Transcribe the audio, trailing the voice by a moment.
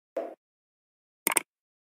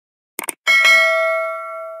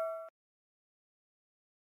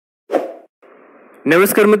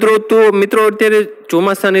નમસ્કાર મિત્રો, તો મિત્રો અત્યારે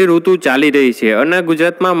ચોમાસાની ઋતુ ચાલી રહી છે અને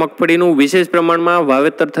ગુજરાતમાં મગફળીનું વિશેષ પ્રમાણમાં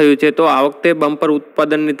વાવેતર થયું છે. તો આ વખતે બમ્પર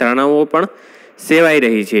ઉત્પાદનની ધારણાઓ પણ સેવાઈ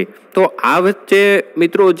રહી છે. તો આ વચ્ચે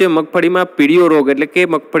મિત્રો જે મગફળીમાં પીળીઓ રોગ એટલે કે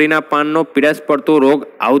મગફળીના પાનનો પીળાશ પડતો રોગ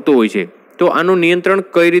આવતો હોય છે, તો આનું નિયંત્રણ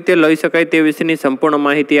કઈ રીતે લઈ શકાય તે વિશેની સંપૂર્ણ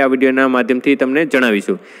માહિતી આ વિડીયોના માધ્યમથી તમને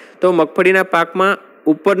જણાવીશું. તો મગફળીના પાકમાં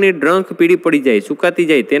ઉપરની ડ્રંખ પીળી પડી જાય, સુકાતી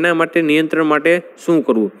જાય, તેના માટે નિયંત્રણ માટે શું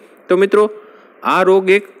કરવું? તો મિત્રો આ રોગ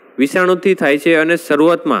એક વિષાણુથી થાય છે અને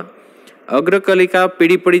શરૂઆતમાં અગ્રકલિકા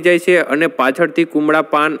પીળી પડી જાય છે અને પાછળથી કુમળા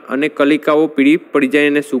પાન અને કલિકાઓ પીળી પડી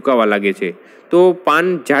જાય અને સુકાવા લાગે છે. તો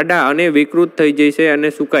પાન જાડા અને વિકૃત થઈ જાય છે અને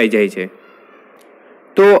સુકાઈ જાય છે.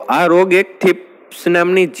 તો આ રોગ એક થીપ્સ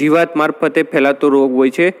નામની જીવાત મારફતે ફેલાતો રોગ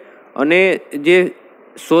હોય છે અને જે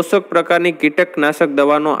શોષક પ્રકારની કીટકનાશક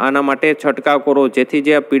દવાનો આના માટે છંટકાવ કરો, જેથી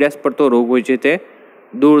જે આ પીળાશ પડતો રોગ હોય છે તે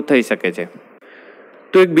દૂર થઈ શકે છે.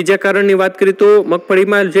 તો એક બીજા કારણની વાત કરીએ તો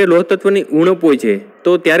મગફળીમાં જે લોહ તત્વની ઉણપ હોય છે,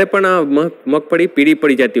 તો ત્યારે પણ આ મગફળી પીળી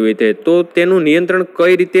પડી જતી હોય છે. તો તેનું નિયંત્રણ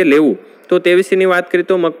કઈ રીતે લેવું, તો તે વિશેની વાત કરીએ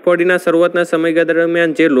તો મગફળીના શરૂઆતના સમયગાળા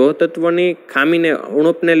દરમિયાન જે લોહ તત્વની ખામીને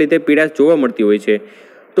ઉણપને લીધે પીળાશ જોવા મળતી હોય છે,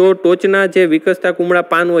 તો ટોચના જે વિકસતા કુમળા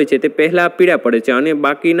પાન હોય છે તે પહેલાં પીળા પડે છે અને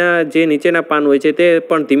બાકીના જે નીચેના પાન હોય છે તે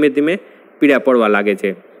પણ ધીમે ધીમે પીળા પડવા લાગે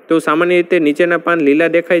છે. તો સામાન્ય રીતે નીચેના પાન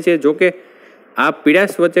લીલા દેખાય છે. જોકે આ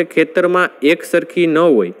પીળાશ વચ્ચે ખેતરમાં એક સરખી ન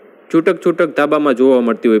હોય, છૂટક છૂટક ધાબામાં જોવા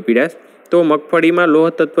મળતી હોય પીળાશ. તો મગફળીમાં લોહ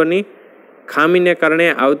તત્વની ખામીને કારણે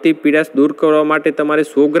આવતી પીળાશ દૂર કરવા માટે તમારે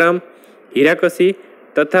 100 ગ્રામ હીરાકસી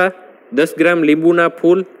તથા 10 ગ્રામ લીંબુના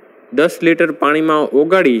ફૂલ 10 લીટર પાણીમાં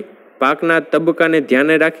ઓગાળી પાકના તબક્કાને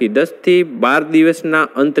ધ્યાને રાખી 10 થી 12 દિવસના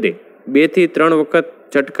અંતરે 2 થી 3 વખત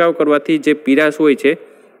છંટકાવ કરવાથી જે પીળાશ હોય છે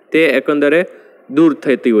તે એકંદરે દૂર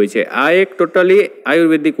થતી હોય છે. આ એક ટોટલી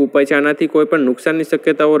આયુર્વેદિક ઉપાય છે. આનાથી કોઈ પણ નુકસાનની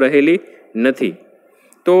શક્યતાઓ રહેલી નથી.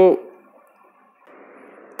 તો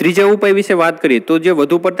ત્રીજા ઉપાય વિશે વાત કરીએ તો જે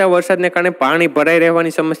વધુ પડતા વરસાદને કારણે પાણી ભરાઈ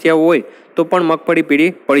રહેવાની સમસ્યાઓ હોય તો પણ મગફળી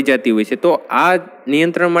પીળી પડી જતી હોય છે. તો આ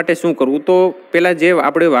નિયંત્રણ માટે શું કરવું? તો પહેલાં જે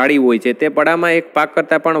આપણે વાડી હોય છે તે પડામાં એક પાક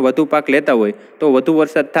કરતાં પણ વધુ પાક લેતા હોય તો વધુ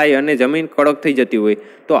વરસાદ થાય અને જમીન કડક થઈ જતી હોય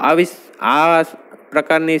તો આ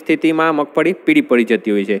પ્રકારની સ્થિતિમાં મગફળી પીળી પડી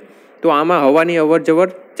જતી હોય છે. તો આમાં હવાની અવરજવર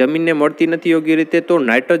જમીનને મળતી નથી યોગ્ય રીતે, તો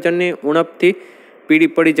નાઇટ્રોજનની ઉણપથી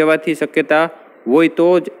પીળી પડી જવાથી શક્યતા હોય તો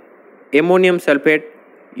જ એમોનિયમ સલ્ફેટ,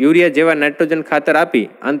 યુરિયા જેવા નાઇટ્રોજન ખાતર આપી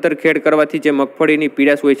આંતરખેડ કરવાથી જે મગફળીની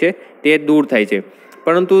પીળાશ હોય છે તે દૂર થાય છે.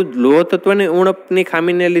 પરંતુ લોહ તત્વની ઉણપની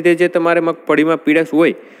ખામીને લીધે જે તમારે મગફળીમાં પીળાશ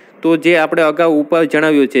હોય તો જે આપણે અગાઉ ઉપાય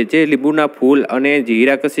જણાવ્યો છે, જે લીંબુના ફૂલ અને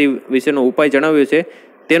હીરાકસી વિશેનો ઉપાય જણાવ્યો છે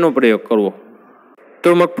તેનો પ્રયોગ કરવો.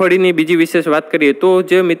 તો મગફળીની બીજી વિશેષ વાત કરીએ તો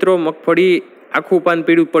જે મિત્રો મગફળી આખું પાન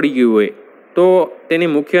પીળું પડી ગયું હોય તો તેની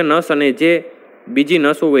મુખ્ય નસ અને જે બીજી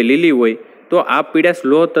નસો હોય લીલી હોય તો આ પીળાશ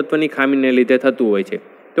લોહ તત્વની ખામીને લીધે થતું હોય છે.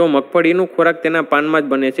 તો મગફળીનું ખોરાક તેના પાનમાં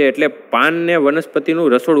જ બને છે, એટલે પાનને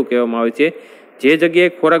વનસ્પતિનું રસોડું કહેવામાં આવે છે. જે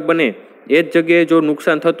જગ્યાએ ખોરાક બને એ જ જગ્યાએ જો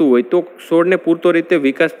નુકસાન થતું હોય તો છોડને પૂરતો રીતે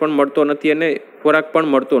વિકાસ પણ મળતો નથી અને ખોરાક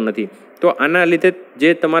પણ મળતો નથી. તો આના લીધે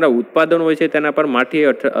જે તમારા ઉત્પાદન હોય છે તેના પર માઠી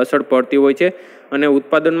અસર પડતી હોય છે અને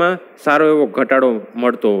ઉત્પાદનમાં સારો એવો ઘટાડો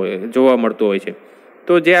જોવા મળતો હોય છે.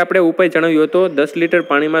 તો જે આપણે ઉપાય જણાવ્યો હતો, 10 લીટર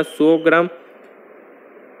પાણીમાં 100 ગ્રામ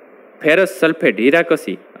ફેરસ સલ્ફેટ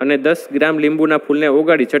હીરાકસી અને 10 ગ્રામ લીંબુના ફૂલને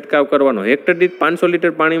ઓગાળી છંટકાવ કરવાનો. હેક્ટર દીઠ 500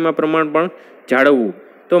 લીટર પાણીમાં પ્રમાણ પણ જાળવવું.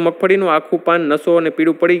 તો મગફળીનું આખું પાન નસો અને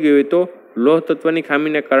પીળું પડી ગયું હોય તો લોહ તત્વની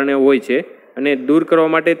ખામીને કારણે હોય છે અને દૂર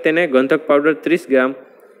કરવા માટે તેને ગંધક પાવડર 30 ગ્રામ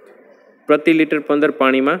પ્રતિ લીટર 15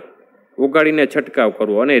 પાણીમાં ઓગાળીને છંટકાવ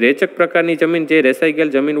કરવો. અને રેચક પ્રકારની જમીન, જે રેસાઈ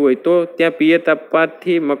ગયેલ જમીન હોય તો ત્યાં પિયત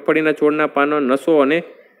આપવાથી મગફળીના છોડના પાનો નસો અને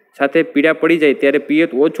સાથે પીળા પડી જાય ત્યારે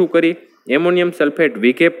પિયત ઓછું કરી એમોનિયમ સલ્ફેટ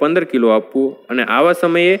વીઘે 15 કિલો આપવું. અને આવા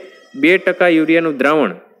સમયે 2% યુરિયાનું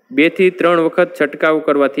દ્રાવણ 2 થી 3 વખત છંટકાવ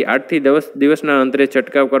કરવાથી 8 થી 10 દિવસના અંતરે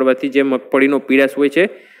છંટકાવ કરવાથી જે મગફળીનો પીળાશ હોય છે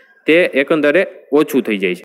તે એકંદરે ઓછું થઈ જાય છે.